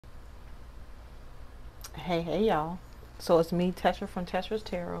Hey y'all. So it's me, Tesha from Tesha's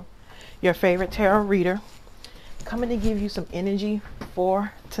Tarot, your favorite tarot reader, coming to give you some energy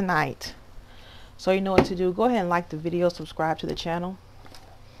for tonight. So you know what to do. Go ahead and like the video, subscribe to the channel,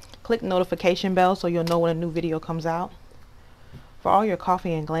 click the notification bell so you'll know when a new video comes out. For all your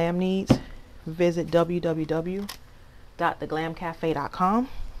coffee and glam needs, visit www.theglamcafe.com,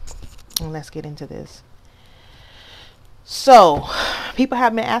 and let's get into this. So people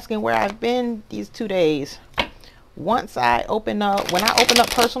have been asking where I've been these 2 days. When I open up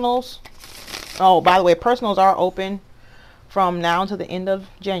personals, oh, by the way, personals are open from now to the end of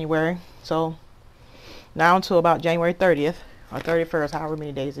January. So now until about January 30th or 31st, however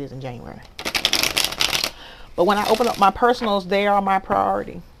many days it is in January. But when I open up my personals, they are my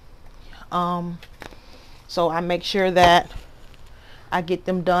priority. So I make sure that I get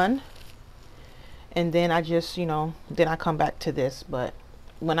them done. And then I just, then I come back to this. But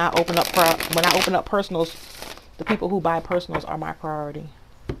when I open up personals, the people who buy personals are my priority.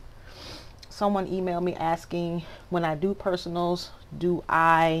 Someone emailed me asking, when I do personals, do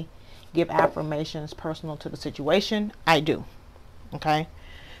I give affirmations personal to the situation? I do. Okay?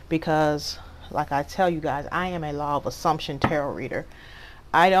 Because like I tell you guys, I am a law of assumption tarot reader.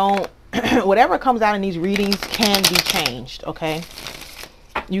 I don't, whatever comes out in these readings can be changed. Okay?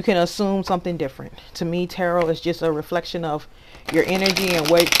 You can assume something different. To me, tarot is just a reflection of your energy and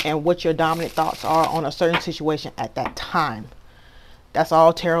what your dominant thoughts are on a certain situation at that time. That's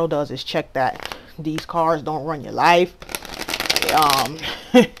all tarot does, is check that. These cards don't run your life.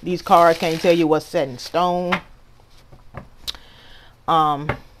 These cards can't tell you what's set in stone. Does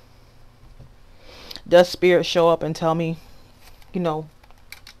spirit show up and tell me,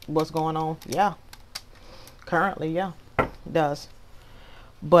 what's going on? Yeah. Currently, yeah, it does.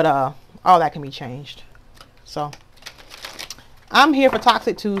 But all that can be changed. So I'm here for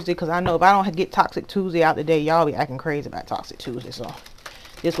Toxic Tuesday, because I know if I don't get Toxic Tuesday out today, y'all be acting crazy about Toxic Tuesday. So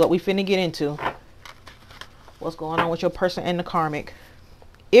this is what we finna get into. What's going on with your person and the karmic.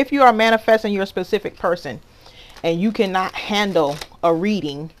 If you are manifesting your specific person and you cannot handle a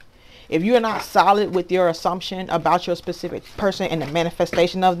reading, if you are not solid with your assumption about your specific person and the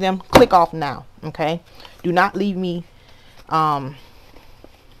manifestation of them, click off now. Okay? Do not leave me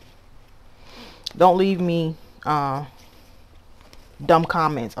don't leave me dumb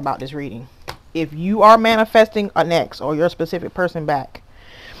comments about this reading. If you are manifesting an ex or your specific person back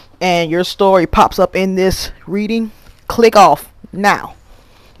and your story pops up in this reading, click off now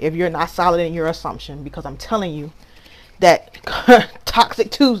if you're not solid in your assumption, because I'm telling you that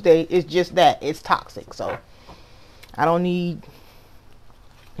Toxic Tuesday is just that. It's toxic. So I don't need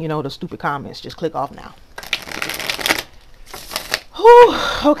the stupid comments. Just click off now. Whew.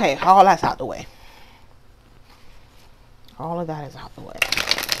 Okay, all that's out the way. All of that is out the way.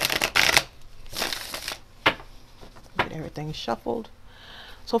 Get everything shuffled.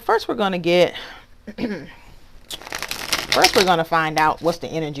 So first we're going to get first we're going to find out what's the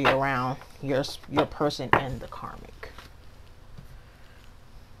energy around your person and the karmic.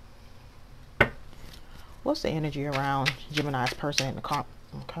 What's the energy around Gemini's person and the karmic?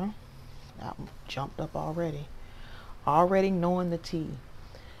 Okay. That one jumped up already. Already knowing the tea.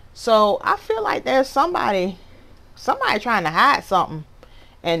 So I feel like there's somebody trying to hide something,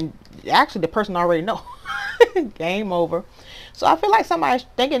 and actually the person already know. Game over. So I feel like somebody's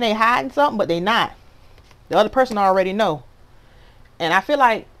thinking they hiding something, but they not. The other person already know. And I feel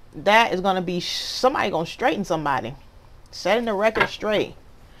like that is going to be somebody going to straighten somebody, setting the record straight.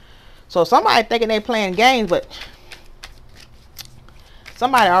 So somebody thinking they playing games, but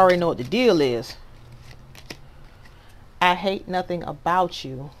somebody already know what the deal is. I hate nothing about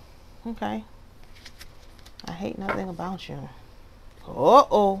you. Okay. I hate nothing about you.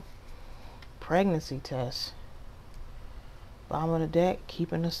 Uh-oh. Pregnancy test. Bottom of the deck,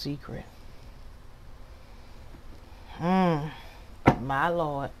 keeping a secret. My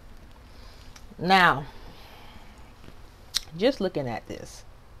Lord. Now, just looking at this.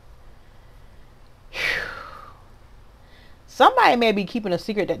 Somebody may be keeping a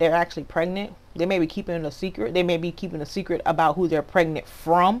secret that they're actually pregnant. They may be keeping a secret. They may be keeping a secret about who they're pregnant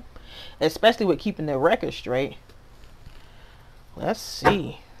from. Especially with keeping their record straight. Let's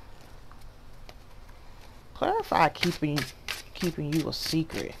see. Clarify keeping you a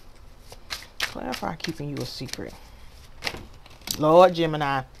secret. Clarify keeping you a secret. Lord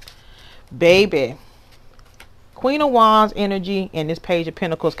Gemini. Baby. Queen of Wands energy and this Page of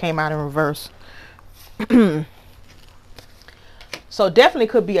Pentacles came out in reverse. So definitely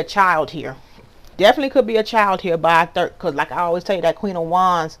could be a child here. Definitely could be a child here by third, because like I always tell you, that Queen of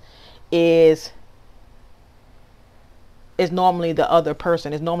Wands is is normally the other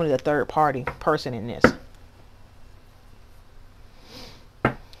person. It's normally the third party person in this.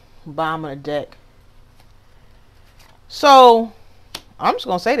 Bottom of the deck. So I'm just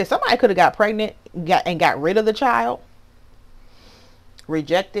gonna say this. Somebody could have got pregnant, got rid of the child,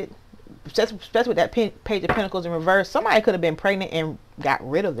 rejected, especially with that page of pentacles in reverse. Somebody could have been pregnant and got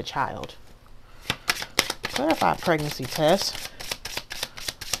rid of the child. Clarify pregnancy test.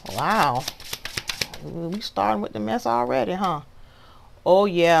 Wow, we starting with the mess already, huh? Oh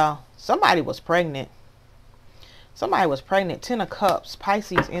yeah, somebody was pregnant. Somebody was pregnant. 10 of Cups,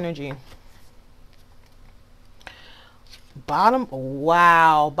 Pisces energy. Bottom,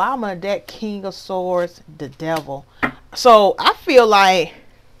 wow, bottom of the deck, King of Swords, the Devil. So I feel like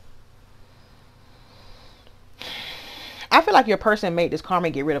your person made this karma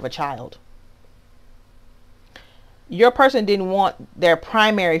get rid of a child. Your person didn't want their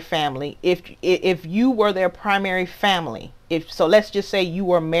primary family. If you were their primary family, so let's just say you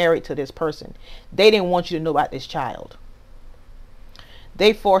were married to this person, they didn't want you to know about this child.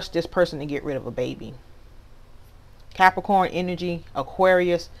 They forced this person to get rid of a baby. Capricorn energy,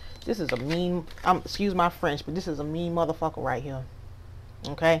 Aquarius. This is a mean, excuse my French, but this is a mean motherfucker right here.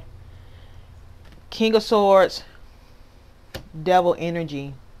 Okay. King of Swords, Devil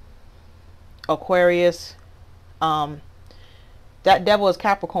energy, Aquarius. That Devil is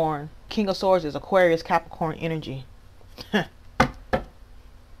Capricorn. King of Swords is Aquarius, Capricorn energy.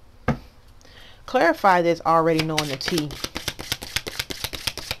 Clarify this already knowing the T.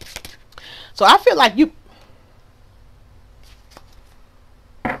 So I feel like you,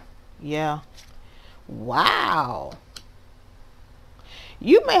 yeah, wow,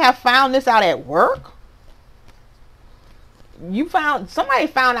 you may have found this out at work. Somebody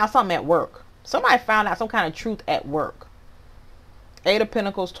found out something at work. Somebody found out some kind of truth at work. 8 of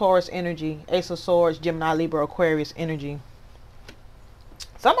Pentacles, Taurus energy. Ace of Swords, Gemini, Libra, Aquarius energy.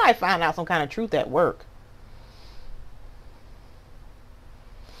 Somebody found out some kind of truth at work.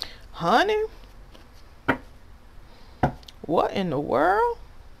 Honey, what in the world?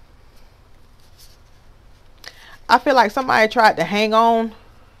 I feel like somebody tried to hang on.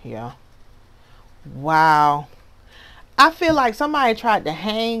 Yeah. Wow. I feel like somebody tried to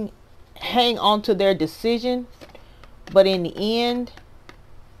hang on to their decision, but in the end,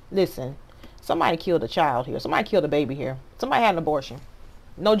 listen, somebody killed a child here. Somebody killed a baby here. Somebody had an abortion.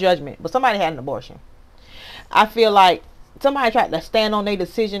 No judgment, but somebody had an abortion. I feel like somebody tried to stand on their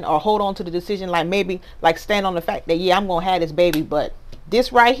decision or hold on to the decision, like maybe like stand on the fact that, yeah, I'm going to have this baby, but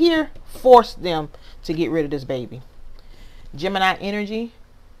this right here forced them to get rid of this baby. Gemini energy,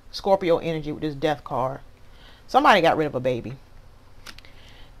 Scorpio energy with this death card. Somebody got rid of a baby.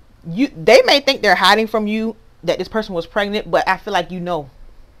 They may think they're hiding from you that this person was pregnant, but I feel like you know.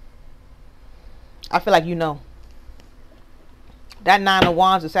 I feel like you know. That 9 of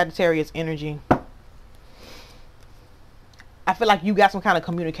Wands is Sagittarius energy. I feel like you got some kind of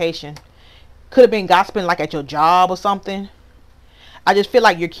communication. Could have been gossiping like at your job or something. I just feel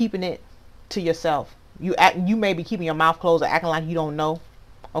like you're keeping it to yourself. You may be keeping your mouth closed or acting like you don't know.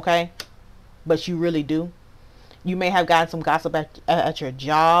 Okay? But you really do. You may have gotten some gossip at your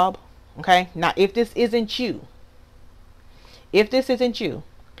job. Okay? Now, if this isn't you,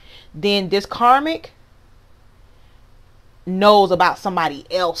 then this karmic knows about somebody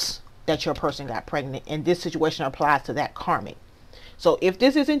else that your person got pregnant, and this situation applies to that karmic. So if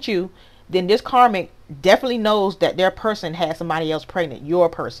this isn't you, then this karmic definitely knows that their person has somebody else pregnant. Your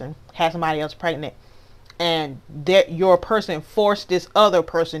person has somebody else pregnant, and that your person forced this other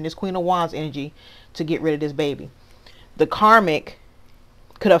person, this Queen of Wands energy, to get rid of this baby. The karmic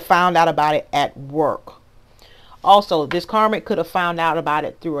could have found out about it at work. Also, this karmic could have found out about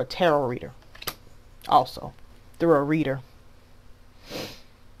it through a tarot reader. Also, through a reader.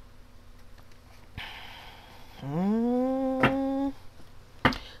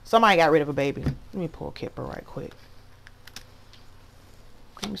 Somebody got rid of a baby. Let me pull Kipper right quick.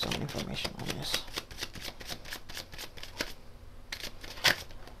 Give me some information on this.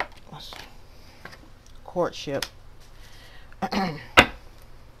 Courtship.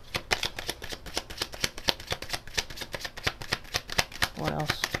 What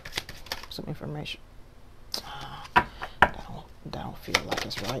else? Some information. That don't feel like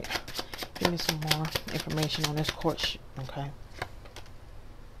it's right. Give me some more information on this courtship. Okay.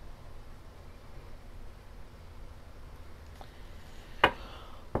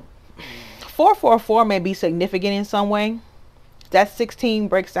 Four may be significant in some way. That 16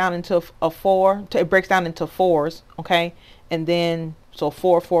 breaks down into a 4. It breaks down into 4s. Okay. And then, so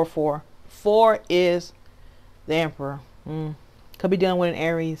 4. 4 is the Emperor. Could be dealing with an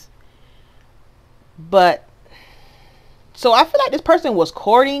Aries. But So I feel like this person was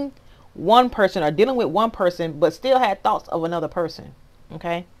courting one person or dealing with one person, but still had thoughts of another person.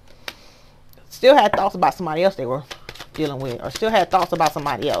 Okay. Still had thoughts about somebody else they were dealing with, or still had thoughts about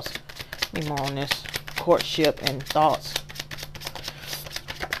somebody else. Let me more on this courtship and thoughts.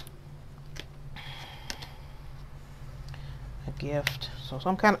 A gift. So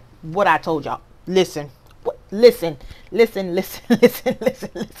some kind of what I told y'all. Listen. Listen. Listen. Listen. Listen. Listen.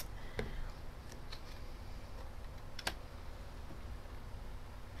 Listen.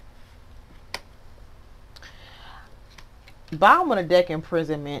 Bottom of the deck,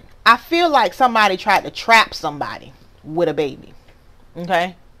 imprisonment. I feel like somebody tried to trap somebody with a baby.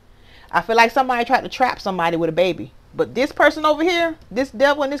 Okay. I feel like somebody tried to trap somebody with a baby. But this person over here, this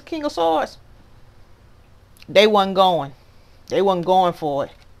devil and this king of swords, they wasn't going. They wasn't going for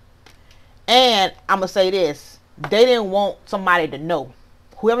it. And I'm going to say this. They didn't want somebody to know.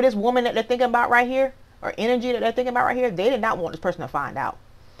 Whoever this woman that they're thinking about right here, or energy that they're thinking about right here, they did not want this person to find out.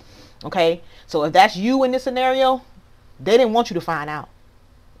 Okay. So if that's you in this scenario, they didn't want you to find out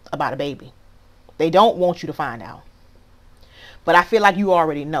about a baby. They don't want you to find out. But I feel like you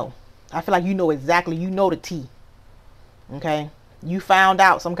already know. I feel like you know exactly. You know the tea. Okay. You found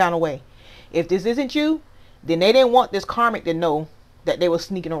out some kind of way. If this isn't you, then they didn't want this karmic to know that they were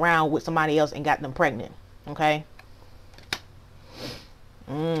sneaking around with somebody else and got them pregnant. Okay.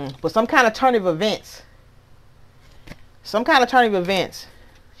 But some kind of turn of events. Some kind of turn of events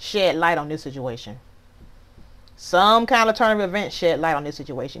shed light on this situation. Some kind of turn of events shed light on this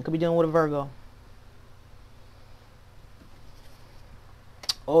situation. Could be dealing with a Virgo.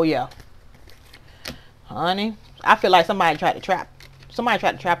 Oh yeah. Honey, I feel like somebody tried to trap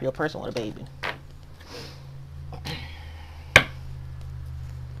your person with a baby.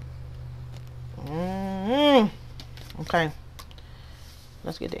 Okay.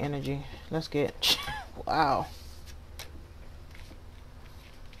 Let's get the energy. Let's get wow.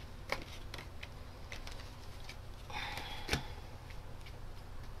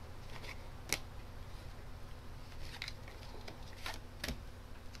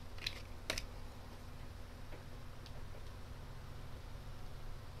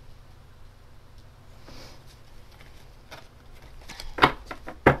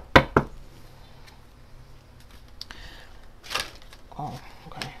 Oh,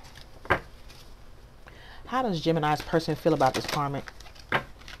 okay. How does Gemini's person feel about this karmic?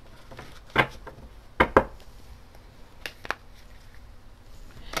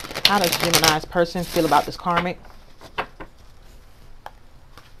 How does Gemini's person feel about this karmic?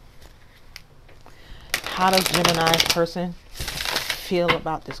 How does Gemini's person feel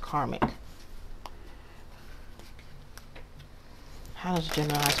about this karmic? How does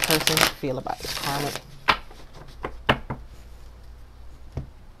Gemini's person feel about this karmic?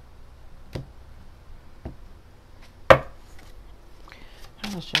 How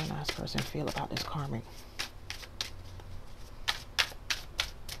does Gemini's person feel about this karmic?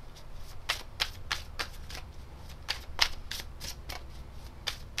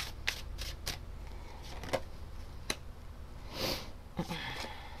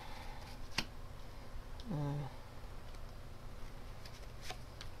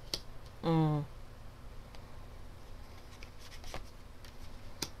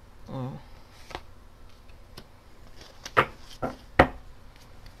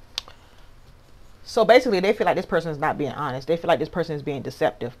 So basically, they feel like this person is not being honest. They feel like this person is being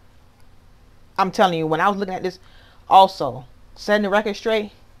deceptive. I'm telling you, when I was looking at this, also, setting the record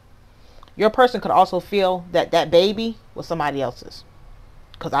straight, your person could also feel that that baby was somebody else's.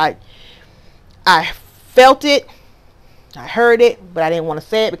 Because I felt it, I heard it, but I didn't want to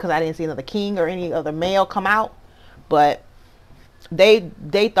say it because I didn't see another king or any other male come out. But they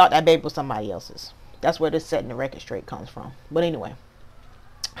thought that baby was somebody else's. That's where this setting the record straight comes from. But anyway.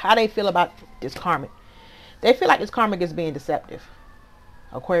 How they feel about this karmic? They feel like this karmic is being deceptive.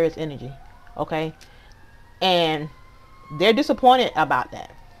 Aquarius energy. Okay. And they're disappointed about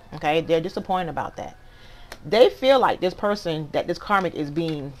that. Okay. They're disappointed about that. They feel like this person, that this karmic is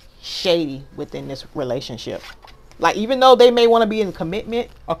being shady within this relationship. Like, even though they may want to be in a commitment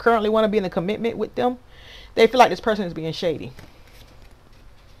or currently want to be in a commitment with them, they feel like this person is being shady.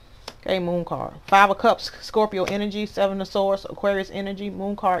 Okay, moon card. 5 of Cups, Scorpio energy. 7 of Swords, Aquarius energy.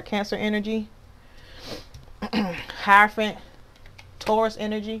 Moon card, Cancer energy. Hierophant, Taurus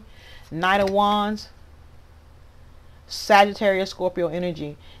energy. Knight of Wands, Sagittarius, Scorpio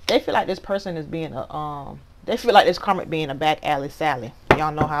energy. They feel like this person is being a they feel like this karmic being a back alley Sally.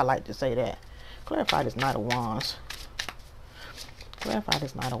 Y'all know how I like to say that. Clarify this Knight of Wands. Clarify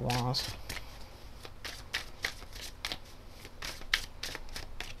this Knight of Wands.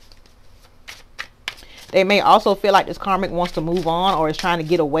 They may also feel like this karmic wants to move on, or is trying to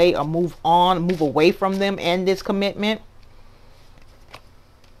get away or move on, move away from them and this commitment.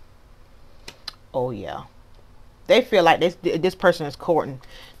 Oh yeah. They feel like this person is courting.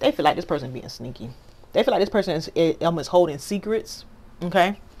 They feel like this person is being sneaky. They feel like this person is holding secrets.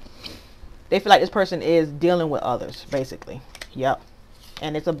 Okay. They feel like this person is dealing with others, basically. Yep.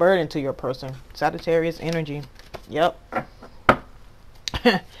 And it's a burden to your person. Sagittarius energy. Yep.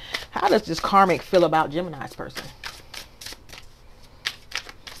 How does this karmic feel about Gemini's person?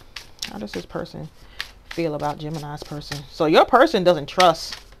 How does this person feel about Gemini's person? So your person doesn't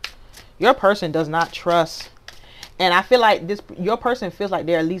trust. Your person does not trust. And I feel like your person feels like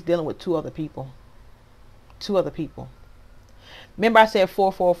they're at least dealing with two other people. Two other people. Remember I said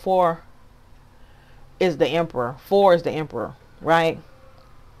 444 is the emperor. 4 is the emperor, right?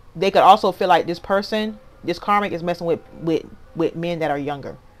 They could also feel like this person, this karmic, is messing with men that are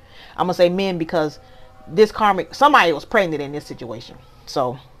younger. I'm going to say men because this karmic, somebody was pregnant in this situation.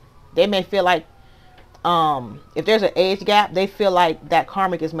 So they may feel like if there's an age gap, they feel like that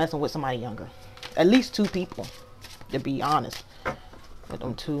karmic is messing with somebody younger. At least two people, to be honest with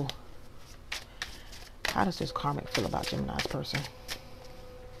them two. How does this karmic feel about Gemini's person?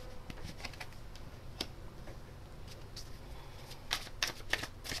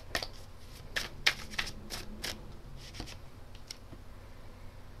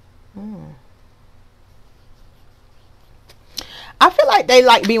 I feel like they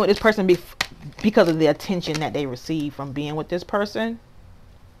like being with this person because of the attention that they receive from being with this person.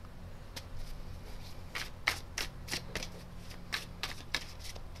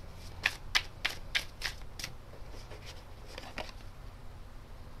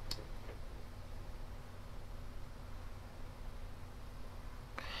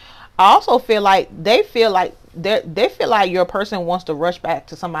 I also feel like they feel like your person wants to rush back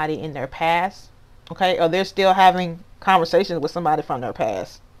to somebody in their past, okay, or they're still having conversations with somebody from their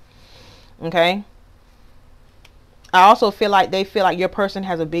past, okay. I also feel like they feel like your person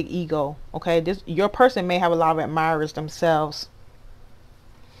has a big ego, okay. Your person may have a lot of admirers themselves.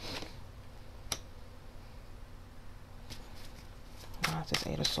 Why is this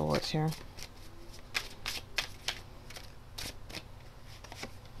 8 of Swords here?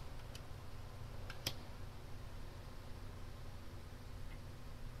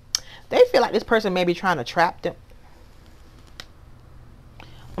 They feel like this person may be trying to trap them.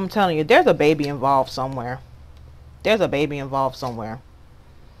 I'm telling you, there's a baby involved somewhere. There's a baby involved somewhere.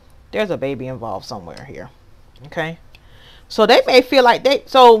 There's a baby involved somewhere here. Okay. So they may feel like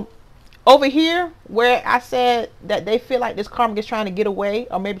so over here where I said that they feel like this karmic is trying to get away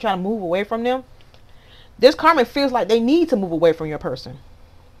or maybe trying to move away from them. This karmic feels like they need to move away from your person.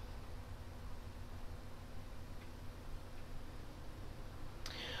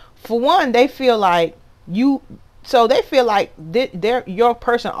 For one, they feel like your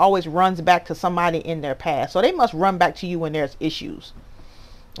person always runs back to somebody in their past. So they must run back to you when there's issues.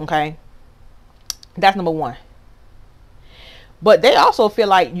 Okay. That's number one. But they also feel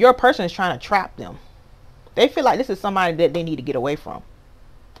like your person is trying to trap them. They feel like this is somebody that they need to get away from.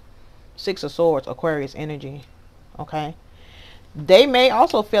 6 of Swords, Aquarius energy. Okay. They may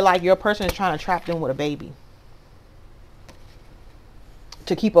also feel like your person is trying to trap them with a baby.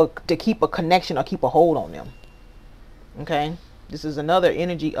 To keep a connection or keep a hold on them. Okay. This is another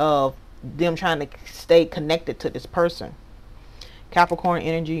energy of them trying to stay connected to this person. Capricorn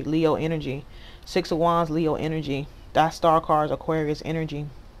energy, Leo energy. 6 of Wands, Leo energy. That star cards, Aquarius energy.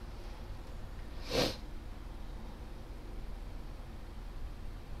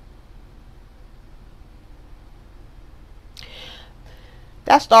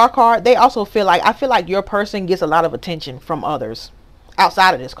 That star card, they also feel like, I feel like your person gets a lot of attention from others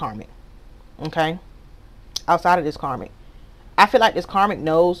outside of this karmic. Okay. Outside of this karmic. I feel like this karmic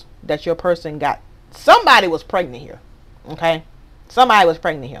knows that your person somebody was pregnant here. Okay. Somebody was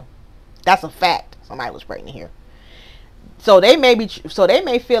pregnant here. That's a fact. Somebody was pregnant here. So they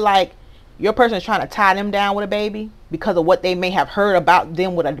may feel like your person is trying to tie them down with a baby because of what they may have heard about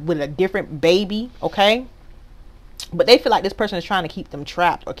them with a different baby. Okay. But they feel like this person is trying to keep them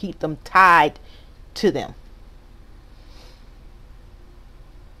trapped or keep them tied to them.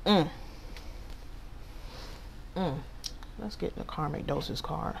 Let's get the karmic doses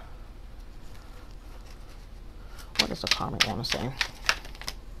card. What does the karmic want to say?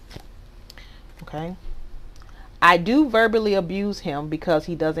 Okay. I do verbally abuse him because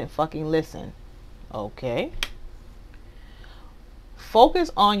he doesn't fucking listen. Okay.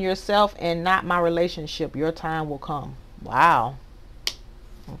 Focus on yourself and not my relationship. Your time will come. Wow.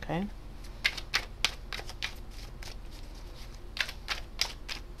 Okay.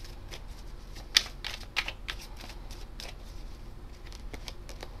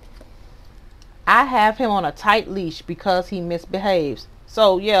 I have him on a tight leash because he misbehaves.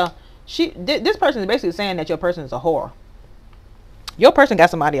 So yeah, this person is basically saying that your person is a whore. Your person got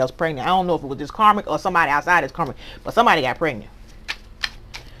somebody else pregnant. I don't know if it was this karmic or somebody outside this karmic, but somebody got pregnant.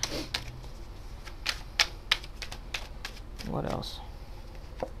 What else?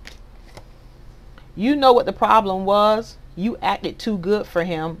 You know what the problem was? You acted too good for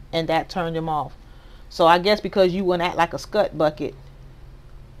him, and that turned him off. So I guess because you wouldn't act like a scut bucket,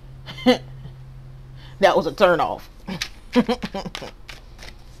 that was a turn off.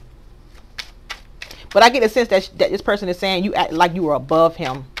 But I get a sense that this person is saying you act like you were above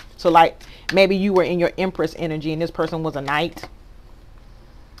him. So like maybe you were in your Empress energy and this person was a knight.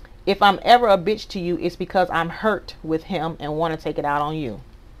 If I'm ever a bitch to you, it's because I'm hurt with him and want to take it out on you.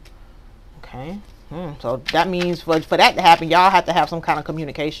 Okay. So that means for that to happen, y'all have to have some kind of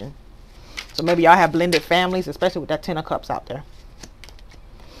communication. So maybe y'all have blended families, especially with that 10 of Cups out there.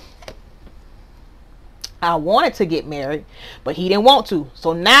 I wanted to get married, but he didn't want to.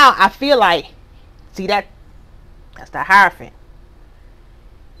 So now I feel like, see that's the Hierophant.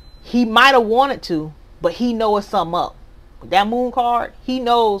 He might have wanted to, but he knows something up. With that Moon card, he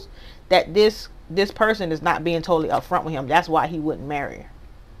knows that this person is not being totally upfront with him. That's why he wouldn't marry her.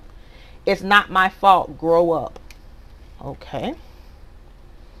 It's not my fault. Grow up. Okay.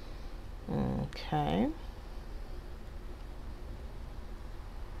 Okay.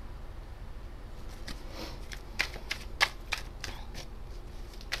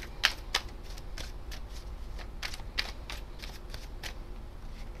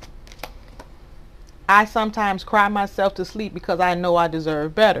 I sometimes cry myself to sleep because I know I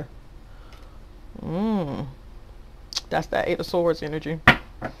deserve better. That's that 8 of Swords energy.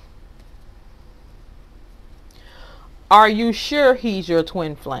 Are you sure he's your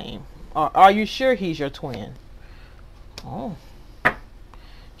twin flame? Or are you sure he's your twin? Oh,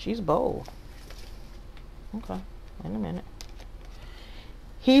 she's bold. Okay, wait a minute.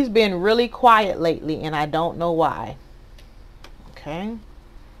 He's been really quiet lately and I don't know why. Okay.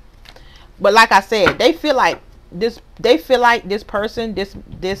 But like I said, they feel like this person,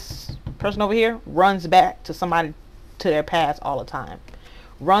 this person over here runs back to somebody, to their past all the time.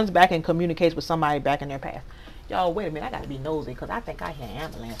 Runs back and communicates with somebody back in their past. Y'all, wait a minute. I got to be nosy because I think I hear an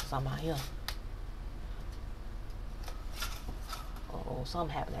ambulance or something out here. Oh,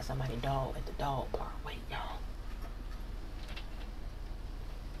 something happened at somebody's dog at the dog park. Wait, y'all.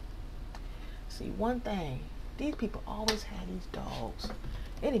 See, one thing. These people always have these dogs.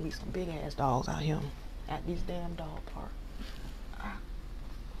 There need to be some big ass dogs out here at these damn dog parks.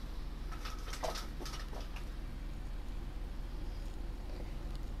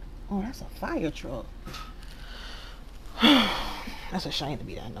 Oh, that's a fire truck. That's a shame to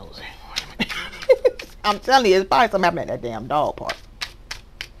be that nosy. I'm telling you, it's probably something happening at that damn dog park.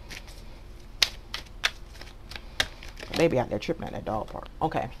 Maybe out there tripping at that dog park.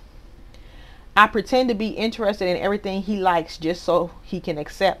 Okay. I pretend to be interested in everything he likes just so he can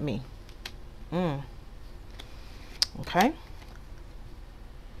accept me. Okay.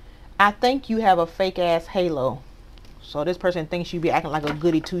 I think you have a fake ass halo. So this person thinks you be acting like a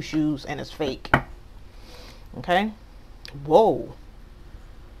goody two shoes and it's fake. Okay. Whoa.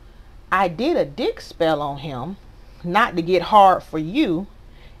 I did a dick spell on him not to get hard for you,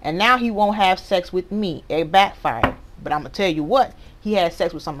 and now he won't have sex with me. It backfired. But I'm gonna tell you what, he had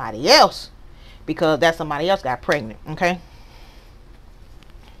sex with somebody else because that somebody else got pregnant. Okay.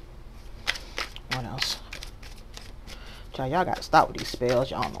 What else? Y'all gotta stop with these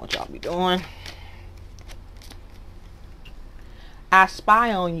spells. Y'all know what y'all be doing. I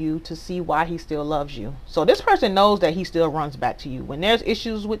spy on you to see why he still loves you. So this person knows that he still runs back to you. When there's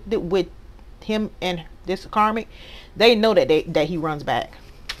issues with him and this karmic, they know that that he runs back.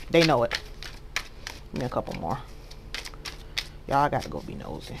 They know it. Give me a couple more. Y'all got to go be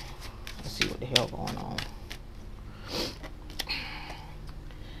nosy. Let's see what the hell going on.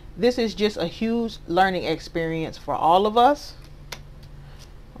 This is just a huge learning experience for all of us.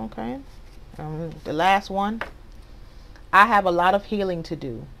 Okay. The last one. I have a lot of healing to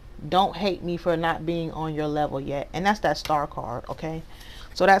do. Don't hate me for not being on your level yet. And that's that star card, okay?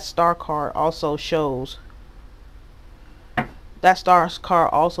 So that star card also shows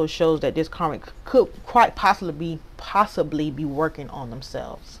that this karmic could quite possibly be working on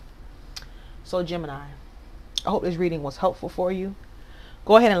themselves. So Gemini, I hope this reading was helpful for you.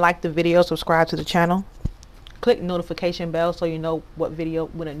 Go ahead and like the video, subscribe to the channel. Click the notification bell so you know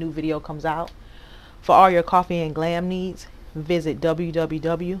when a new video comes out. For all your coffee and glam needs, visit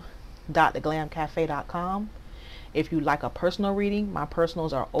www.theglamcafe.com. If you'd like a personal reading, my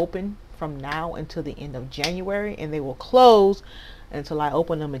personals are open from now until the end of January, and they will close until I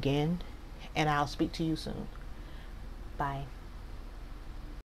open them again. and I'll speak to you soon. Bye.